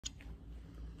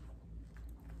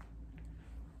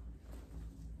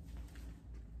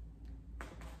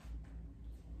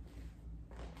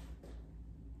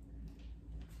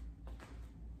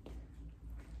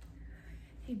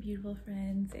Hey beautiful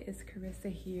friends, it is Carissa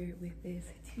here with this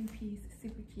two-piece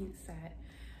super cute set.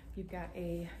 You've got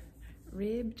a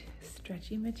ribbed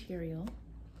stretchy material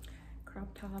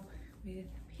crop top with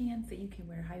pants that you can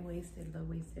wear high-waisted,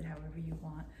 low-waisted, however you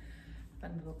want.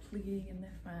 Fun little pleating in the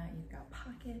front. You've got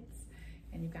pockets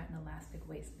and you've got an elastic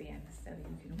waistband so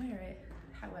you can wear it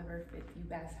however fits you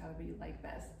best, however you like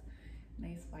best.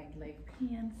 Nice wide leg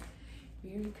pants,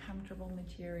 very comfortable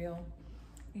material.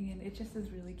 And it just is a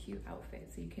really cute outfit,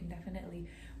 so you can definitely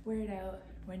wear it out,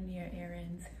 run your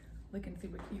errands, looking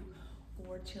super cute,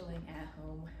 or chilling at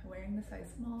home. Wearing the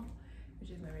size small, which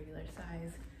is my regular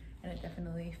size, and it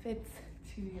definitely fits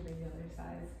to your regular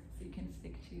size, so you can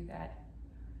stick to that